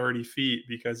up from 30 feet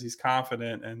because he's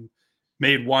confident and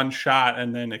made one shot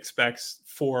and then expects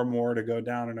 4 more to go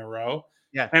down in a row.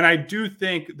 Yeah. And I do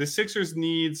think the Sixers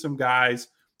need some guys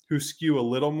who skew a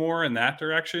little more in that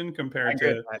direction compared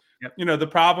to, the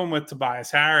problem with Tobias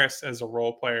Harris as a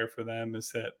role player for them is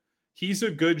that he's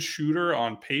a good shooter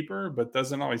on paper, but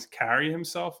doesn't always carry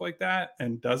himself like that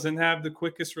and doesn't have the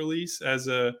quickest release as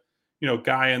a,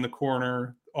 guy in the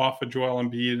corner off of Joel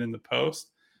Embiid in the post.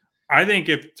 I think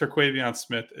if Terquavion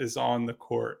Smith is on the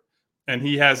court and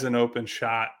he has an open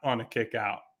shot on a kick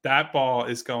out, that ball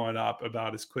is going up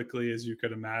about as quickly as you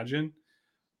could imagine.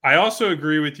 I also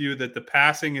agree with you that the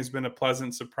passing has been a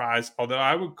pleasant surprise, although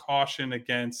I would caution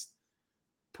against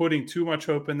putting too much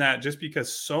hope in that just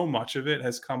because so much of it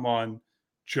has come on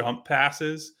jump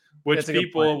passes, which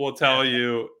people will tell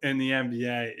you in the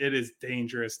NBA, it is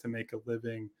dangerous to make a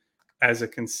living as a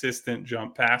consistent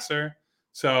jump passer.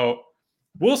 So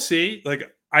we'll see.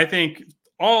 Like, I think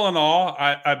all in all,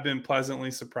 I've been pleasantly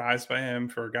surprised by him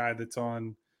for a guy that's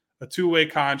on a 2-way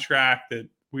contract that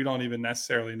we don't even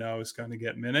necessarily know is going to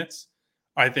get minutes.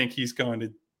 I think he's going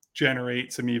to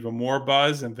generate some even more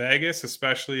buzz in Vegas,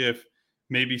 especially if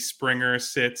maybe Springer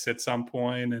sits at some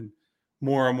point and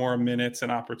more minutes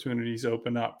and opportunities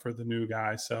open up for the new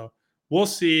guy. So we'll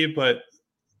see, but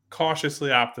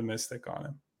cautiously optimistic on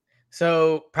him.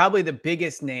 So probably the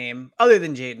biggest name other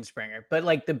than Jaden Springer, but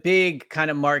like the big kind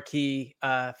of marquee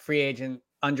free agent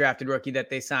undrafted rookie that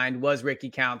they signed was Ricky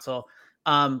Council.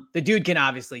 The dude can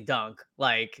obviously dunk.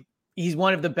 Like he's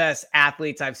one of the best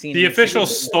athletes I've seen. The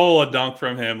officials stole a dunk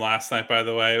from him last night, by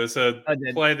the way. It was a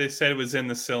play they said was in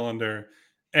the cylinder.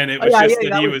 And it was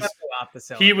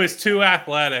that he was too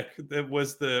athletic. That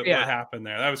was what happened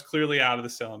there. That was clearly out of the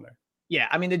cylinder. Yeah,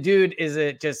 I mean, the dude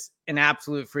is just an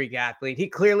absolute freak athlete. He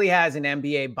clearly has an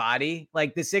NBA body.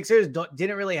 Like the Sixers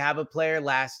didn't really have a player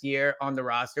last year on the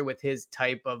roster with his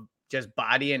type of just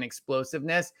body and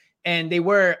explosiveness. And they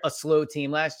were a slow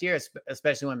team last year,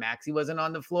 especially when Maxey wasn't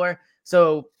on the floor.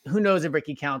 So who knows if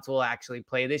Ricky Council will actually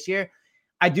play this year.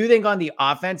 I do think on the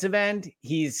offensive end,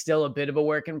 he's still a bit of a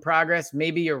work in progress.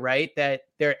 Maybe you're right that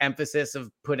their emphasis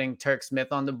of putting Turk Smith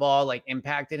on the ball like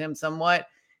impacted him somewhat.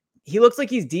 He looks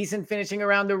like he's decent finishing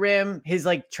around the rim. His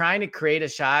like trying to create a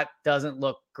shot doesn't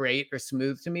look great or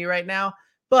smooth to me right now.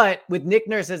 But with Nick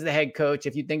Nurse as the head coach,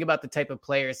 if you think about the type of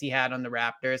players he had on the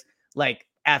Raptors, like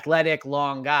athletic,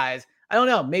 long guys, I don't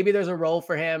know. Maybe there's a role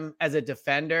for him as a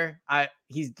defender.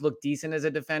 He's looked decent as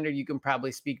a defender. You can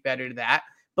probably speak better to that.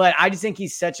 But I just think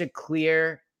he's such a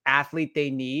clear athlete they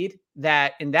need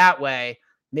that in that way,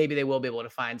 maybe they will be able to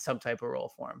find some type of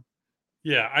role for him.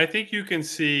 Yeah, I think you can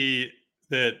see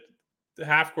that the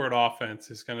half-court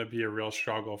offense is going to be a real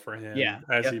struggle for him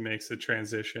as he makes the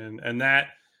transition. And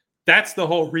that's the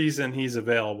whole reason he's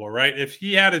available, right? If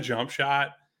he had a jump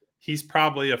shot, he's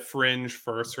probably a fringe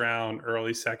first round,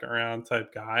 early second round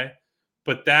type guy.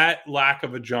 But that lack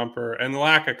of a jumper and the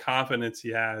lack of confidence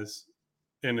he has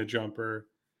in a jumper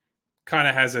kind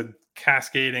of has a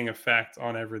cascading effect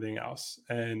on everything else.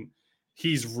 And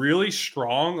he's really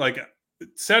strong. Like,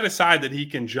 set aside that he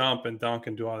can jump and dunk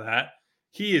and do all that,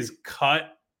 he is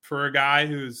cut for a guy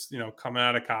who's, coming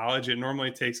out of college. It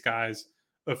normally takes guys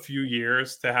a few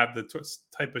years to have the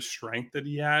type of strength that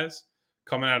he has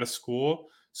coming out of school.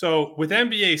 So with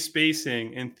NBA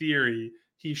spacing, in theory,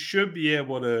 he should be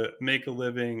able to make a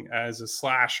living as a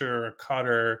slasher, a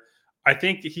cutter. I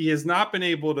think he has not been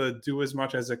able to do as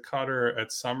much as a cutter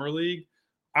at Summer League.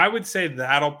 I would say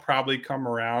that'll probably come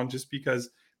around just because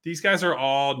these guys are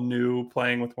all new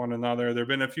playing with one another. There have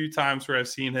been a few times where I've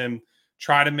seen him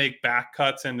try to make back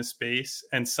cuts into space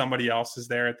and somebody else is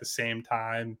there at the same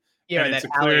time. Yeah, and it's a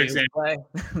clear example.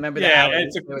 Remember that?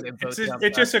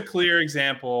 It's just a clear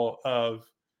example of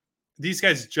these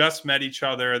guys just met each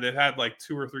other. They've had like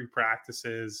 2 or 3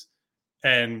 practices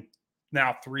and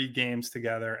now 3 games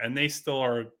together, and they still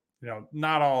are,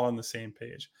 not all on the same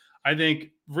page. I think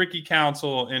Ricky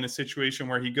Council, in a situation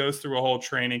where he goes through a whole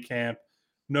training camp,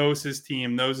 knows his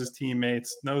team, knows his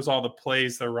teammates, knows all the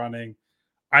plays they're running,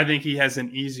 I think he has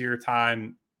an easier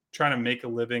time trying to make a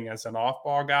living as an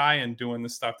off-ball guy and doing the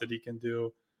stuff that he can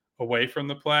do away from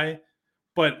the play.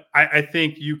 But I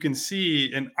think you can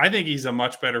see, and I think he's a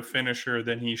much better finisher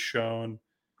than he's shown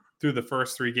through the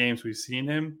first 3 games we've seen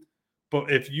him.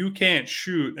 But if you can't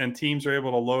shoot and teams are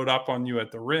able to load up on you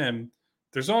at the rim,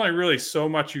 there's only really so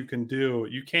much you can do.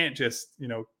 You can't just,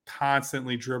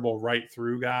 constantly dribble right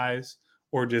through guys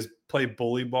or just play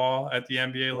bully ball at the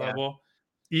NBA level,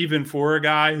 even for a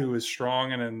guy who is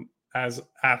strong and as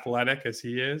athletic as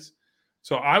he is.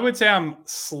 So I would say I'm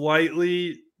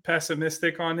slightly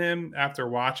pessimistic on him after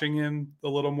watching him a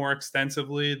little more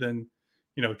extensively than,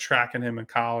 tracking him in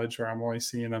college, where I'm only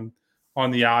seeing him on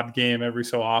the odd game every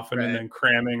so often and then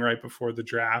cramming right before the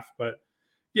draft. But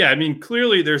yeah, I mean,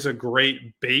 clearly there's a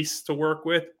great base to work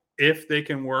with if they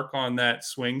can work on that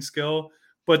swing skill,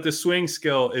 but the swing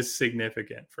skill is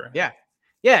significant for him. Yeah.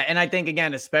 And I think,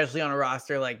 again, especially on a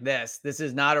roster like this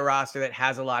is not a roster that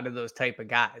has a lot of those type of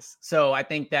guys. So I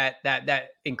think that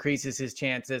increases his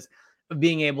chances of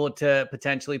being able to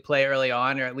potentially play early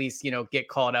on, or at least, get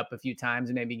called up a few times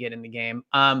and maybe get in the game.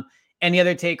 Any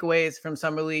other takeaways from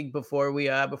Summer League before we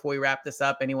wrap this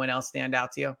up? Anyone else stand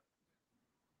out to you?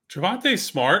 Javonte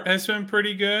Smart has been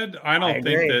pretty good. I don't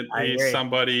think that he's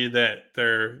somebody that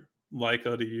they're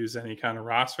likely to use any kind of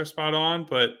roster spot on,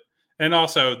 and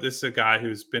also this is a guy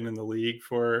who's been in the league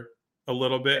for a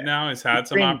little bit now. He's had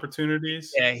some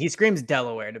opportunities. Yeah, he screams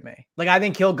Delaware to me. Like, I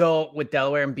think he'll go with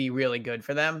Delaware and be really good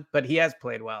for them, but he has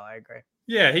played well. I agree.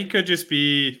 Yeah, he could just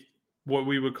be what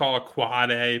we would call a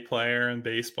quad A player in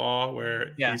baseball,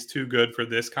 where he's too good for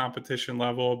this competition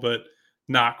level, but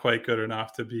not quite good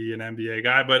enough to be an NBA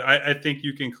guy. But I think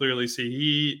you can clearly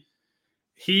see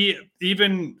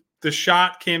even the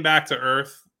shot came back to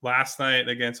earth last night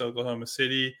against Oklahoma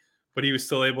City, but he was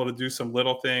still able to do some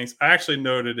little things. I actually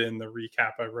noted in the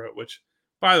recap I wrote, which,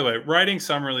 by the way, writing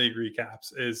Summer League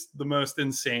recaps is the most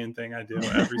insane thing I do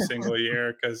every single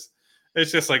year, because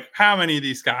it's just like, how many of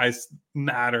these guys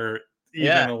matter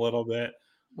even a little bit?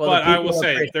 Well, but I will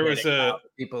say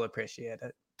people appreciate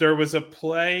it. There was a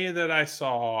play that I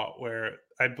saw where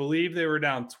I believe they were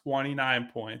down 29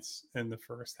 points in the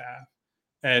first half,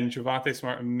 and Javonte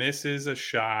Smart misses a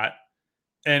shot.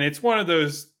 And it's one of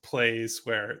those plays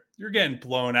where you're getting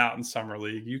blown out in Summer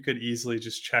League. You could easily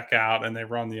just check out and they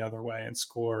run the other way and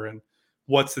score. And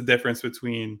what's the difference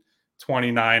between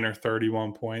 29 or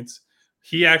 31 points?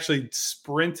 He actually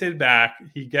sprinted back.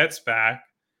 He gets back,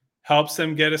 helps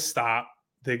them get a stop.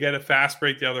 They get a fast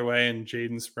break the other way, and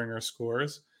Jaden Springer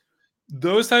scores.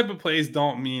 Those type of plays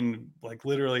don't mean like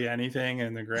literally anything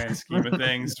in the grand scheme of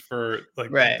things for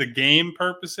like the game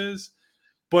purposes.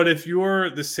 But if you're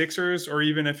the Sixers, or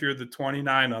even if you're the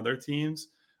 29 other teams,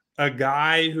 a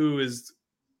guy who is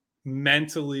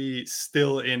mentally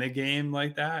still in a game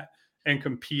like that and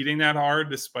competing that hard,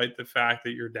 despite the fact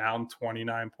that you're down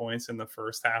 29 points in the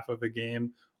first half of a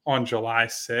game on July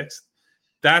 6th,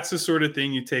 that's the sort of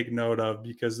thing you take note of,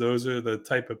 because those are the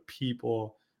type of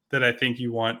people that I think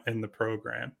you want in the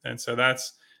program. And so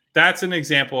that's an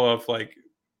example of like,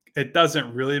 it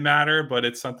doesn't really matter, but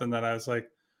it's something that I was like,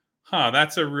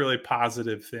 that's a really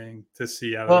positive thing to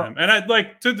see out of them. And I'd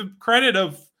like, to the credit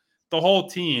of the whole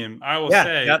team, I will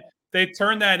say they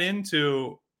turned that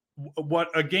into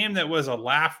a game that was a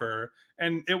laugher.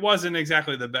 And it wasn't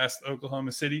exactly the best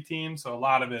Oklahoma City team. So a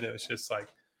lot of it was just like,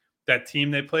 that team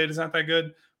they played is not that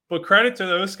good. But credit to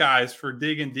those guys for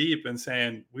digging deep and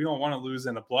saying, we don't want to lose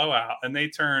in a blowout. And they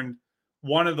turned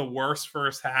one of the worst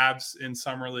first halves in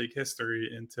Summer League history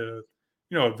into,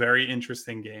 a very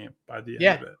interesting game by the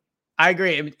end of it. I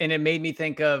agree. And it made me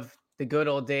think of the good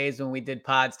old days when we did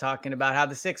pods talking about how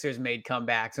the Sixers made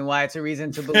comebacks and why it's a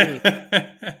reason to believe.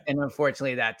 And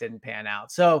unfortunately, that didn't pan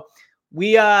out. So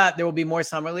there will be more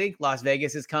Summer League. Las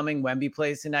Vegas is coming. Wemby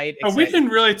plays tonight. We didn't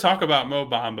really talk about Mo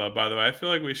Bamba, by the way. I feel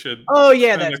like we should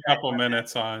spend a couple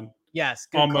minutes on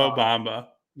Mo Bamba.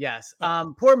 Yes.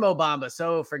 Poor Mo Bamba.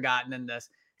 So forgotten in this.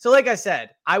 So like I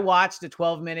said, I watched a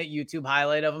 12-minute YouTube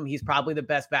highlight of him. He's probably the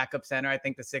best backup center I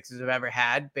think the Sixers have ever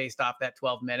had based off that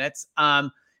 12 minutes.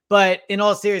 But in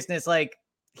all seriousness, like,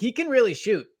 he can really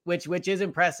shoot, which is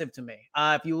impressive to me.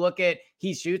 If you look at,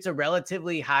 he shoots a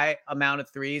relatively high amount of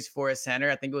threes for a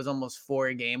center. I think it was almost 4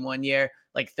 a game one year,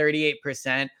 like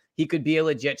 38%. He could be a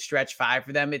legit stretch 5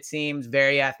 for them. It seems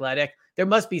very athletic. There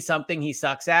must be something he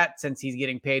sucks at since he's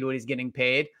getting paid what he's getting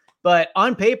paid. But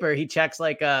on paper, he checks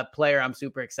like a player I'm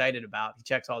super excited about. He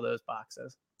checks all those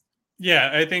boxes.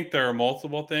 Yeah, I think there are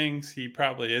multiple things he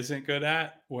probably isn't good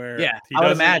at.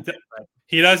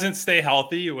 He doesn't stay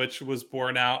healthy, which was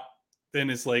borne out in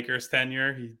his Lakers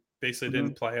tenure. He basically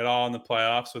didn't play at all in the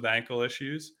playoffs with ankle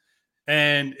issues.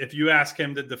 And if you ask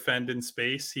him to defend in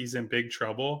space, he's in big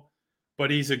trouble. But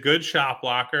he's a good shot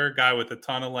blocker, guy with a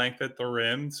ton of length at the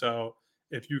rim. So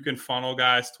if you can funnel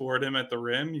guys toward him at the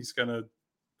rim, he's going to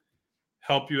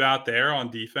help you out there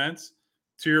on defense.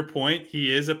 To your point,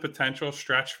 he is a potential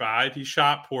stretch 5. He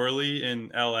shot poorly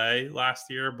in LA last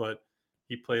year, but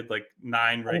he played like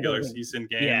 9 regular season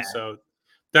games. Yeah. So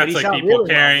that's like people really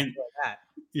carrying.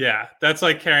 Yeah, that's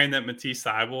like carrying that Matisse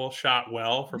Thybulle shot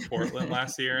well for Portland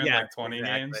last year in like 20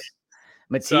 games.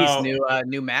 Matisse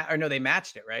they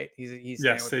matched it, right? He's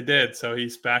yes, they did. So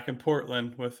he's back in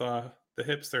Portland with the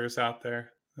hipsters out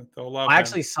there. They'll love I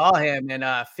actually saw him in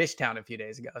Fishtown a few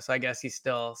days ago, so I guess he's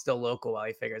still local while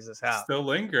he figures this out. Still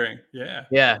lingering,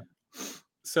 yeah.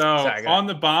 So on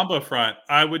the Bamba front,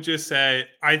 I would just say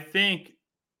I think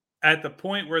at the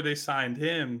point where they signed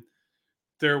him,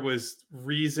 there was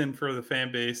reason for the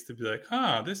fan base to be like,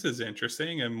 this is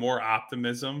interesting, and more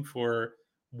optimism for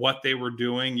what they were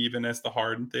doing, even as the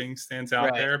Harden thing stands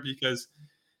out there, because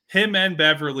him and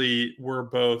Beverly were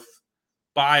both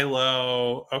buy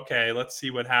low, okay, let's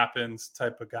see what happens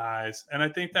type of guys. And I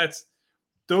think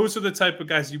those are the type of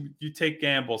guys you take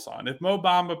gambles on. If Mo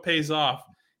Bamba pays off,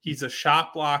 he's a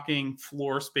shot blocking,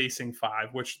 floor spacing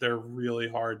 5, which they're really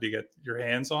hard to get your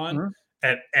hands on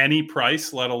at any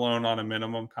price, let alone on a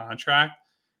minimum contract.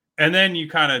 And then you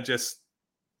kind of just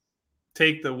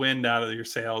take the wind out of your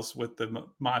sails with the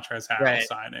Montrezl Harrell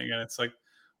signing. And it's like,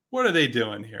 what are they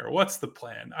doing here? What's the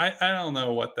plan? I don't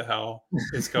know what the hell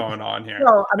is going on here.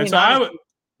 Well, I mean, go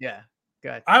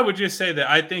ahead. I would just say that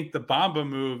I think the Bamba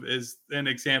move is an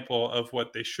example of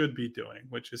what they should be doing,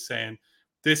 which is saying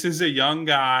this is a young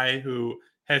guy who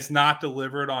has not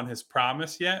delivered on his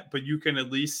promise yet, but you can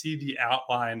at least see the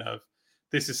outline of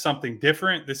this is something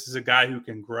different. This is a guy who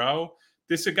can grow.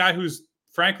 This is a guy who's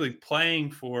frankly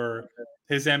playing for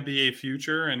his NBA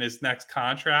future and his next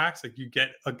contracts. Like, you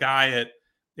get a guy at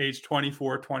age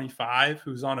 24, 25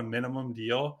 who's on a minimum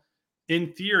deal.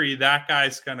 In theory, that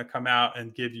guy's going to come out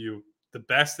and give you the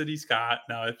best that he's got.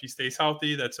 Now, if he stays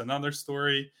healthy, that's another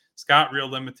story. It's got real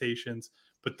limitations,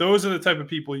 but those are the type of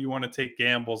people you want to take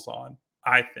gambles on,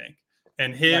 I think.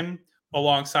 And him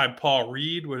alongside Paul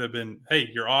Reed would have been, hey,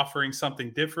 you're offering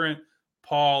something different.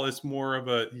 Paul is more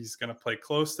of he's going to play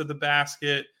close to the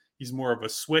basket. He's more of a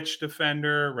switch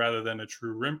defender rather than a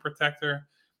true rim protector.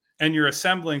 And you're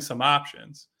assembling some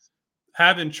options.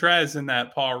 Having Trez in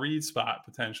that Paul Reed spot,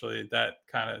 potentially, that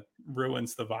kind of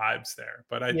ruins the vibes there.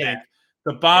 But I think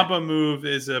the Bamba move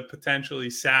is a potentially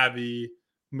savvy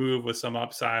move with some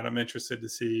upside. I'm interested to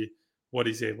see what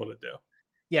he's able to do.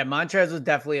 Yeah, Montrezl was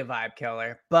definitely a vibe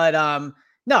killer. But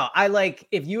no,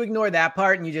 if you ignore that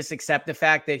part and you just accept the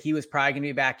fact that he was probably going to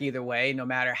be back either way, no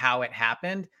matter how it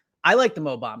happened, I like the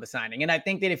Mo Bamba signing. And I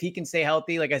think that if he can stay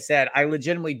healthy, like I said, I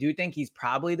legitimately do think he's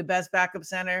probably the best backup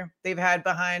center they've had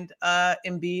behind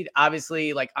Embiid.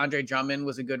 Obviously, like Andre Drummond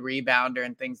was a good rebounder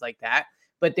and things like that,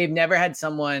 but they've never had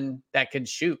someone that could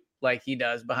shoot like he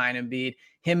does behind Embiid.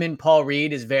 Him and Paul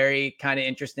Reed is very kind of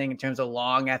interesting in terms of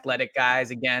long athletic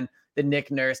guys. Again, the Nick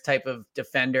Nurse type of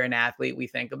defender and athlete we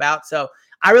think about. So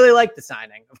I really like the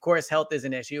signing. Of course, health is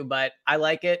an issue, but I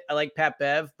like it. I like Pat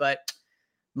Bev, but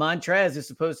Montrez is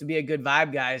supposed to be a good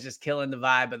vibe guy. Is just killing the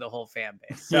vibe of the whole fan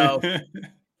base. So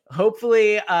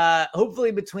hopefully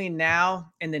between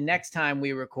now and the next time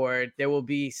we record, there will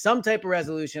be some type of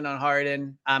resolution on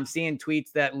Harden. I'm seeing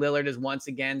tweets that Lillard is once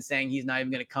again saying he's not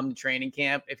even going to come to training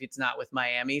camp if it's not with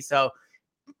Miami. So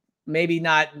maybe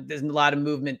not. There's a lot of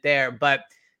movement there, but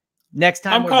next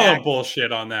time I'm calling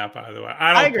bullshit on that, by the way.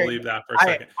 I don't believe that for a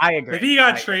second. I agree. If he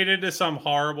got traded to some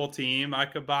horrible team, I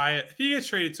could buy it. If he gets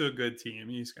traded to a good team,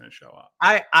 he's going to show up.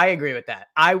 I agree with that.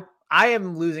 I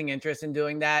am losing interest in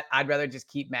doing that. I'd rather just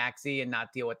keep Maxey and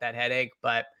not deal with that headache.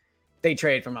 But if they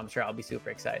trade for him, I'm sure I'll be super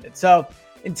excited. So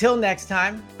until next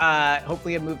time,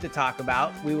 hopefully a move to talk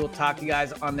about. We will talk to you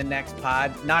guys on the next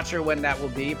pod. Not sure when that will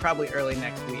be. Probably early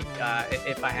next week,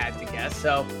 if I had to guess.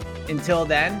 So until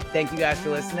then, thank you guys for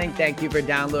listening. Thank you for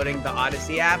downloading the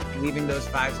Odyssey app, leaving those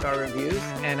 5-star reviews.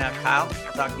 And Kyle,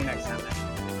 I'll talk to you next time.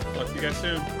 Talk to you guys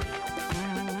soon.